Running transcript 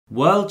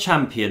World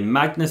champion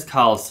Magnus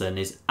Carlsen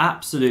is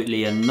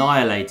absolutely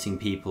annihilating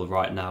people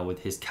right now with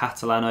his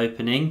Catalan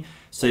opening.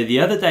 So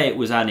the other day it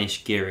was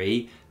Anish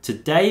Giri,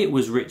 today it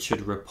was Richard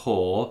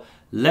Rapport.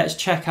 Let's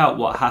check out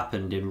what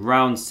happened in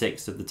round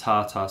 6 of the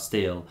Tata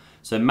Steel.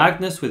 So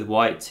Magnus with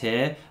white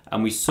here,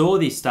 and we saw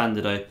these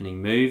standard opening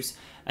moves,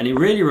 and it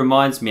really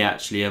reminds me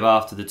actually of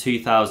after the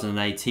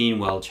 2018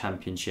 World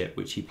Championship,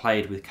 which he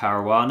played with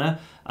Caruana,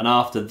 and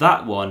after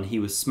that one he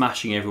was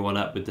smashing everyone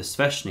up with the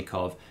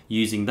Sveshnikov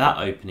using that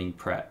opening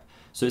prep.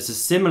 So it's a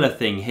similar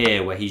thing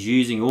here where he's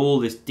using all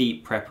this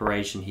deep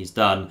preparation he's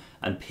done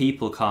and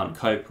people can't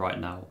cope right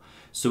now.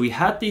 So we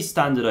had these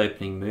standard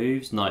opening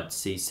moves, knight to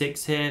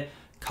c6 here,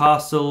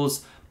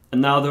 castles,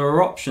 and now there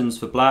are options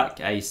for black.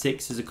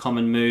 a6 is a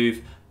common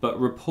move, but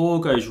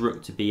Rapport goes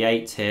rook to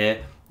b8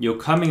 here. You're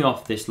coming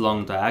off this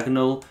long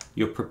diagonal,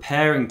 you're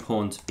preparing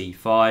pawn to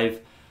b5,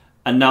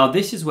 and now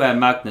this is where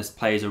Magnus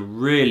plays a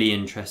really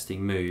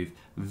interesting move.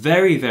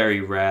 Very,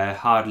 very rare,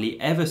 hardly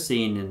ever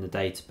seen in the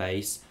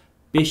database,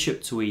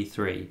 bishop to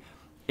e3.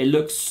 It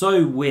looks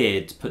so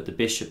weird to put the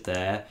bishop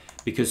there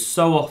because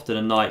so often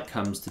a knight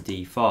comes to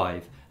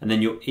d5 and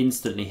then you're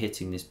instantly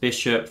hitting this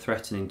bishop,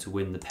 threatening to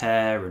win the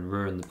pair and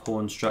ruin the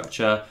pawn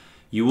structure.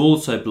 You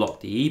also block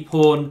the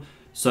e-pawn,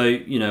 so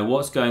you know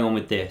what's going on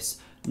with this.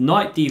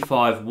 Knight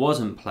d5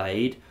 wasn't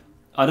played.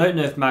 I don't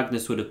know if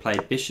Magnus would have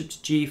played bishop to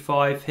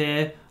g5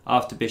 here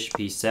after bishop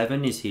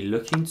e7. Is he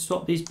looking to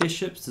swap these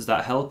bishops? Does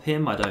that help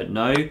him? I don't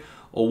know.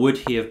 Or would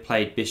he have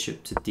played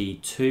bishop to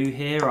d2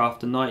 here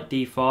after knight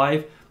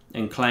d5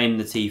 and claim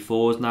that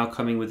e4 is now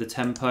coming with a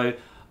tempo?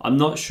 I'm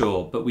not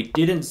sure, but we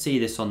didn't see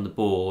this on the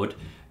board.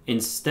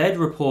 Instead,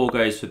 Rapport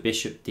goes for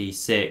bishop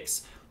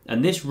d6,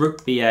 and this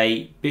rook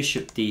b8,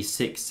 bishop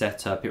d6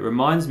 setup, it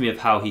reminds me of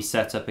how he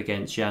set up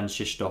against Jan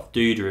Krzysztof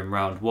Duda in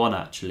round 1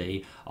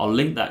 actually. I'll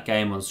link that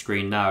game on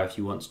screen now if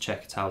you want to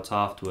check it out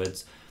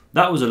afterwards.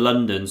 That was a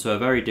London, so a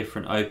very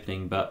different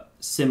opening, but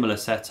similar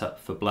setup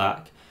for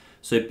black.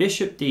 So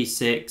bishop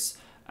d6,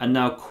 and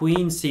now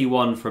queen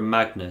c1 from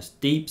Magnus.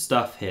 Deep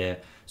stuff here.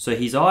 So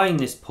he's eyeing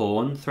this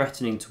pawn,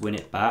 threatening to win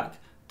it back,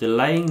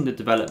 delaying the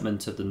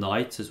development of the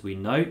knight as we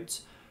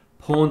note.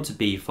 Pawn to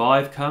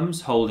b5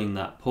 comes, holding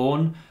that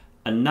pawn,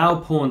 and now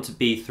pawn to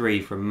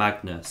b3 from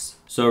Magnus.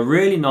 So a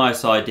really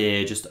nice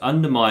idea, just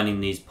undermining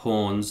these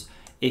pawns.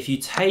 If you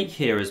take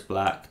here as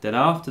black, then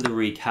after the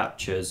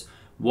recaptures,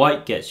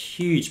 white gets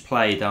huge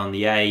play down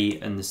the A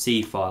and the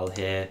C file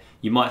here.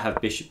 You might have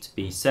bishop to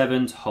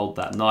b7 to hold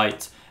that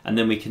knight, and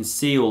then we can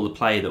see all the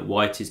play that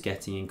white is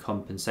getting in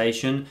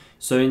compensation.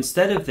 So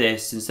instead of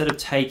this, instead of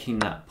taking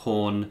that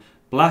pawn,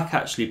 black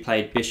actually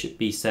played bishop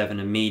b7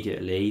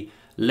 immediately,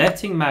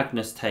 letting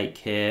Magnus take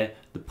here,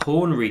 the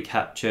pawn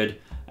recaptured,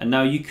 and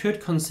now you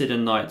could consider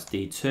knight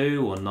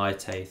d2 or knight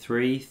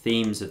a3,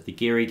 themes of the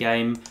Giri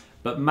game,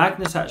 but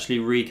Magnus actually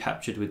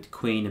recaptured with the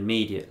queen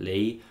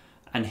immediately,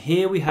 and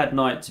here we had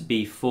knight to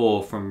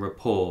b4 from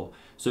Rapport.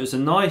 So it's a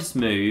nice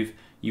move.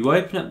 You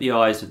open up the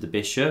eyes of the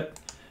bishop,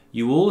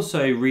 you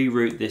also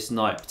reroute this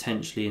knight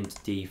potentially into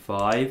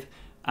d5,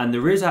 and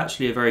there is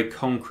actually a very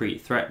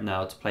concrete threat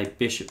now to play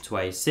bishop to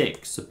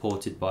a6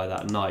 supported by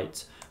that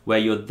knight, where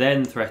you're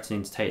then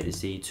threatening to take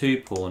this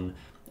e2 pawn,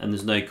 and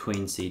there's no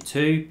queen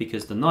c2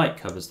 because the knight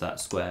covers that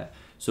square.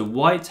 So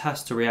white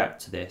has to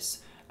react to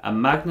this,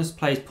 and Magnus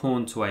plays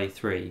pawn to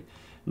a3.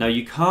 Now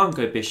you can't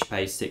go bishop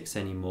a6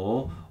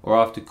 anymore, or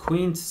after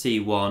queen to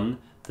c1,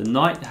 the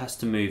knight has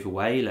to move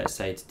away, let's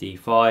say to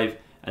d5,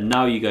 and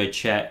now you go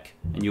check,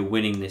 and you're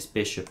winning this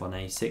bishop on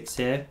a6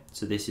 here,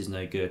 so this is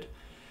no good.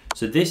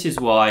 So this is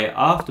why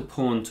after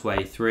pawn to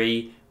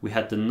a3, we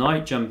had the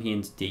knight jumping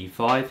into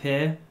d5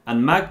 here,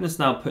 and Magnus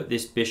now put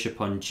this bishop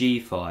on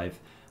g5.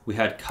 We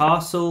had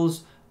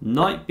castles,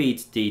 knight b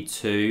to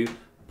d2,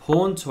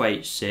 pawn to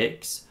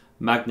h6,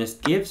 Magnus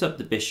gives up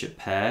the bishop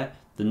pair,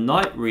 the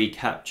knight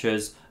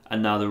recaptures,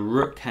 and now the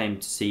rook came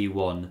to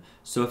c1.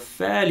 So a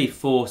fairly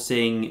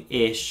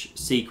forcing-ish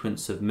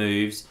sequence of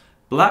moves.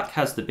 Black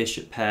has the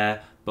bishop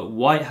pair, but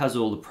white has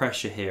all the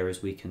pressure here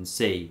as we can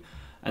see.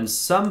 And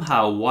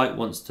somehow black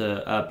wants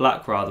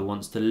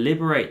to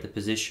liberate the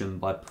position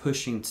by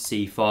pushing to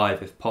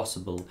c5 if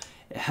possible.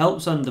 It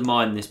helps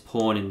undermine this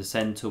pawn in the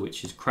centre,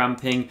 which is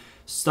cramping,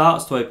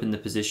 starts to open the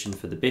position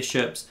for the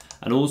bishops,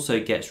 and also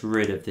gets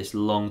rid of this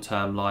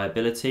long-term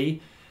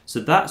liability.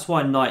 So that's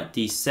why knight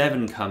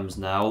d7 comes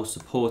now,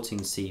 supporting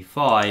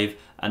c5,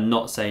 and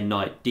not say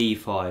knight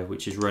d5,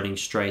 which is running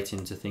straight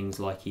into things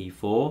like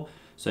e4.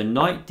 So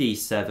knight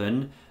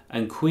d7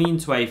 and queen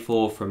to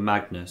a4 from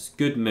Magnus.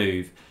 Good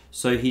move.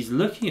 So he's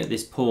looking at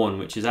this pawn,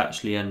 which is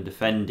actually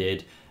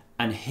undefended,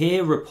 and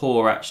here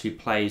Rapport actually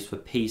plays for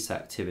piece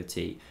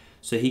activity.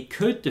 So he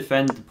could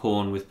defend the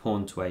pawn with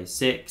pawn to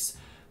a6,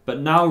 but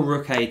now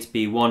rook a to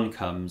b1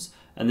 comes,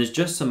 and there's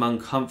just some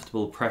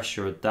uncomfortable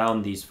pressure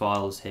down these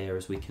files here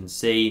as we can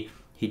see.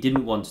 He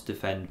didn't want to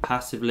defend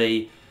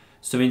passively,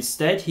 so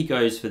instead he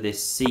goes for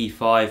this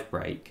c5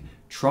 break,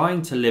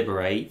 trying to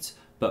liberate,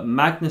 but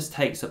Magnus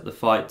takes up the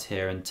fight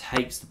here and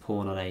takes the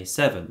pawn on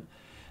a7.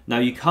 Now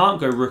you can't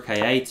go rook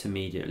a8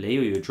 immediately,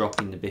 or you're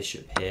dropping the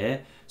bishop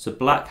here, So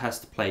black has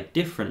to play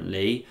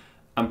differently,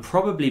 and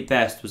probably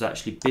best was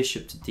actually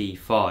bishop to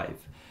d5.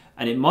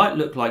 And it might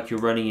look like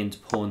you're running into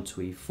pawn to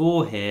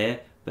e4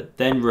 here, but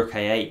then rook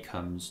a8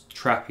 comes,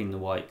 trapping the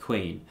white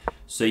queen.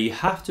 So you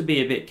have to be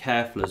a bit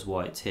careful as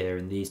white here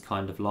in these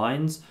kind of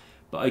lines.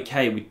 But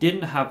okay, we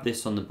didn't have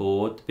this on the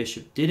board, the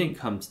bishop didn't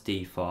come to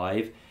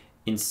d5.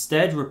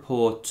 Instead,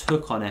 Rapport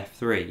took on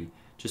f3,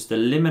 just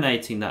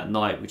eliminating that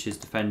knight which is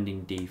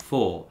defending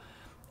d4.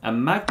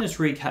 And Magnus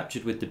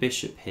recaptured with the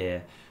bishop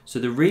here. So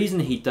the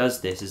reason he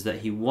does this is that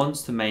he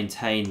wants to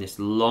maintain this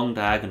long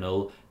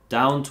diagonal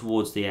down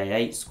towards the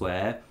a8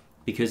 square,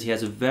 because he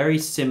has a very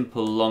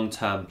simple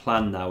long-term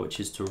plan now, which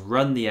is to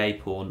run the a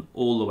pawn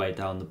all the way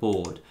down the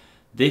board.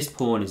 This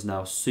pawn is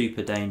now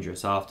super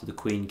dangerous after the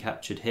queen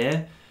captured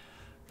here.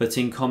 But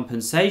in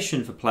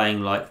compensation for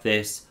playing like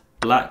this,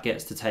 black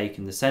gets to take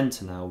in the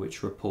centre now,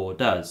 which Rapport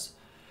does.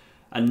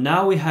 And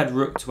now we had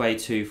rook to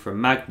a2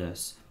 from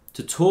Magnus.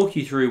 To talk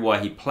you through why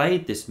he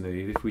played this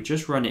move, if we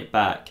just run it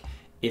back,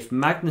 if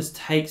Magnus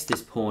takes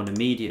this pawn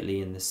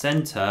immediately in the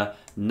centre,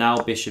 now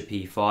bishop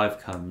e5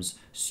 comes,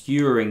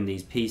 skewering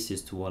these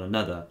pieces to one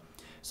another.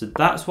 So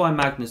that's why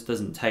Magnus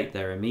doesn't take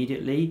there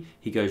immediately.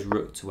 He goes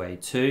rook to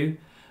a2.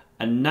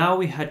 And now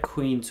we had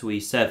queen to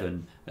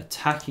e7,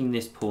 attacking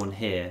this pawn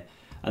here.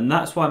 And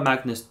that's why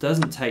Magnus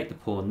doesn't take the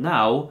pawn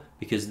now,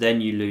 because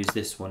then you lose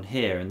this one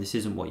here, and this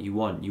isn't what you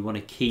want. You want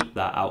to keep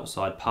that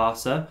outside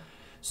passer.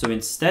 So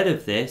instead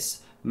of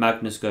this,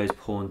 Magnus goes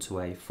pawn to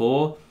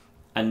a4,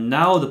 and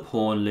now the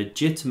pawn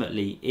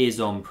legitimately is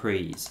on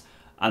prise.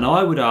 And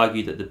I would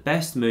argue that the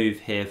best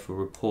move here for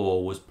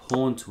Rapport was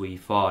pawn to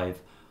e5,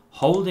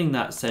 holding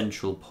that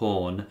central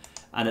pawn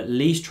and at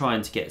least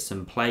trying to get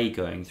some play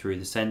going through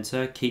the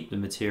centre, keep the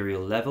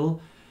material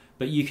level.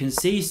 But you can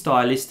see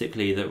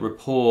stylistically that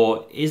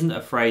Rapport isn't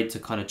afraid to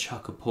kind of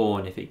chuck a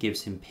pawn if it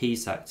gives him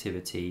piece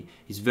activity.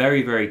 He's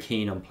very, very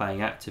keen on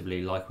playing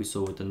actively, like we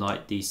saw with the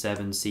knight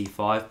d7,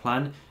 c5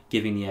 plan,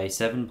 giving the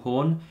a7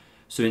 pawn.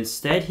 So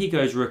instead he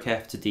goes rook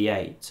f to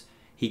d8.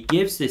 He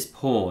gives this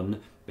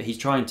pawn, but he's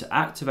trying to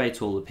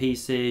activate all the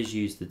pieces,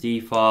 use the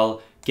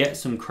d-file, get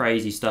some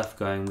crazy stuff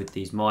going with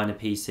these minor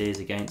pieces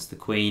against the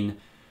queen.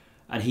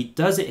 And he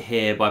does it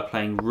here by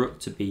playing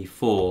rook to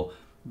b4.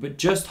 But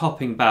just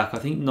hopping back, I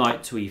think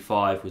knight to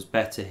e5 was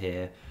better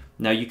here.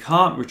 Now you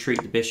can't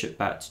retreat the bishop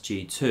back to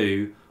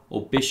g2,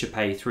 or bishop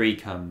a3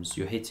 comes.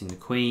 You're hitting the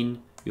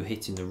queen, you're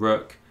hitting the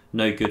rook,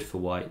 no good for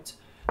white.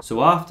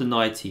 So after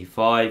knight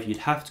e5, you'd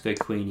have to go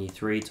queen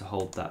e3 to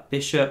hold that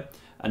bishop.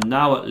 And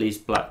now at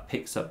least black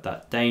picks up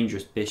that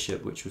dangerous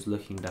bishop which was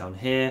looking down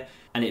here.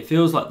 And it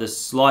feels like there's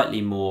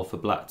slightly more for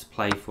black to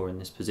play for in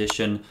this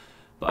position.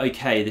 But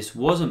okay, this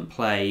wasn't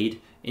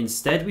played.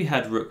 Instead we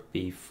had rook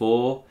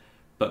b4.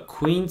 But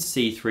queen to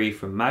c3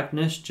 from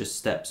Magnus just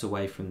steps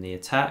away from the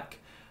attack.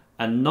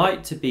 And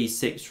knight to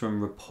b6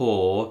 from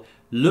Rapport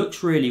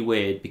looks really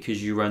weird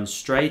because you run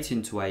straight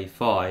into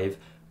a5.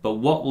 But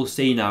what we'll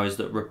see now is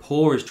that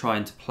Rapport is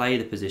trying to play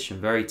the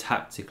position very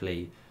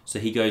tactically. So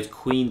he goes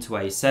queen to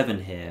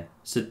a7 here.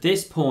 So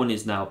this pawn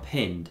is now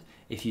pinned.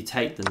 If you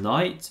take the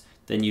knight,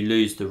 then you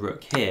lose the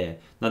rook here.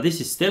 Now this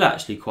is still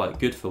actually quite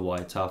good for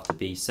white after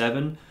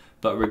b7.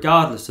 But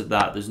regardless of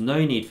that, there's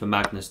no need for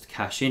Magnus to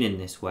cash in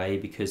this way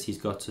because he's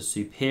got a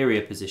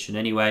superior position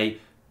anyway.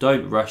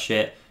 Don't rush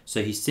it.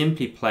 So he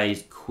simply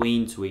plays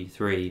queen to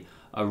e3,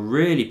 a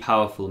really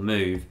powerful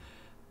move,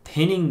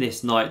 pinning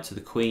this knight to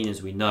the queen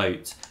as we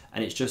note.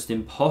 And it's just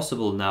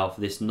impossible now for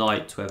this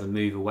knight to ever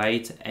move away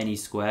to any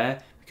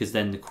square because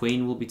then the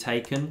queen will be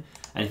taken.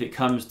 And if it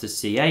comes to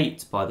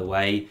c8, by the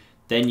way,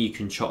 then you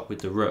can chop with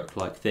the rook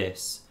like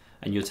this.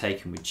 And you're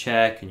taken with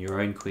check and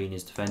your own queen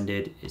is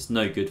defended. It's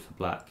no good for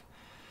black.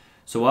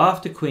 So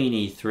after queen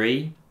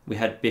e3, we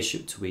had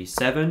bishop to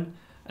e7,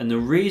 and the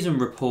reason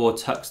Rapport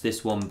tucks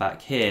this one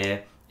back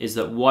here is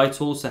that white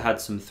also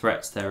had some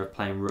threats there of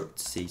playing rook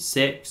to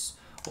c6,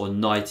 or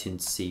knight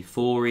into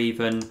c4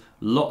 even,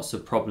 lots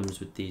of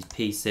problems with these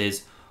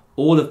pieces.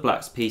 All of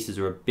black's pieces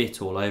are a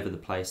bit all over the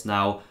place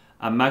now,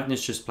 and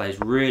Magnus just plays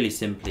really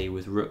simply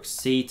with rook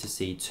c to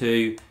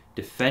c2,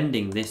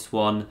 defending this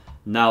one.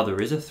 Now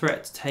there is a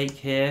threat to take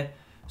here,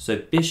 so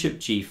bishop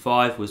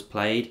g5 was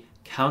played,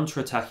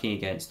 counter-attacking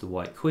against the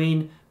white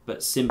queen,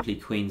 but simply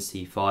queen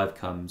c5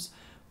 comes.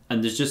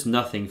 And there's just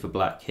nothing for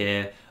black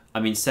here. I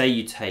mean, say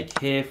you take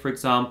here, for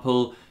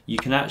example, you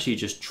can actually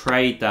just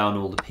trade down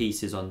all the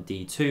pieces on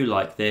d2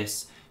 like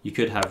this. You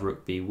could have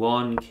rook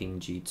b1, king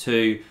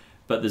g2,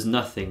 but there's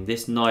nothing.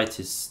 This knight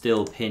is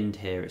still pinned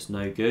here. It's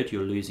no good.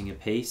 You're losing a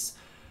piece.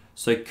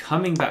 So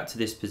coming back to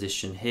this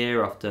position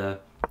here after,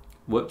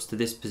 to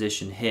this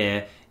position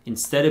here,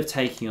 instead of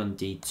taking on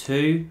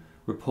d2,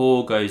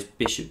 Rapport goes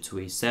bishop to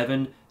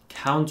e7,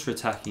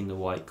 counter-attacking the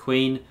white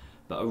queen,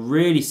 but a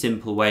really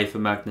simple way for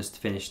Magnus to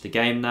finish the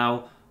game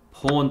now.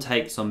 Pawn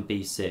takes on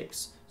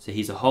b6, so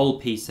he's a whole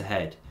piece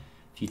ahead.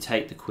 If you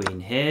take the queen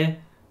here,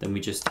 then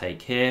we just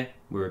take here,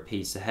 we're a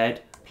piece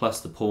ahead,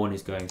 plus the pawn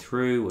is going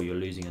through or you're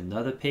losing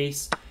another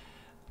piece.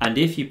 And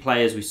if you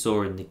play as we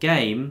saw in the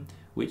game,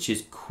 which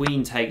is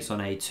queen takes on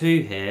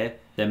a2 here,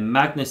 then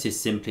Magnus is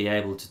simply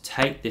able to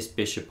take this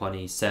bishop on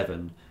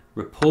e7.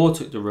 Rapport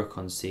took the rook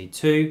on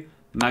c2,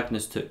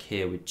 Magnus took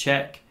here with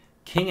check,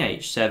 king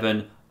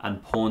h7,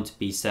 and pawn to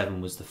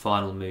b7 was the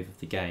final move of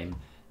the game.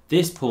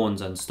 This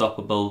pawn's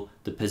unstoppable,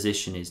 the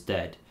position is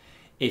dead.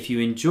 If you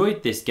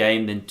enjoyed this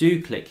game, then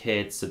do click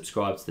here to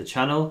subscribe to the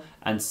channel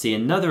and see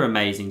another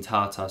amazing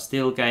Tata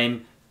Steel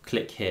game,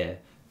 click here.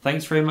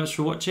 Thanks very much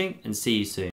for watching and see you soon.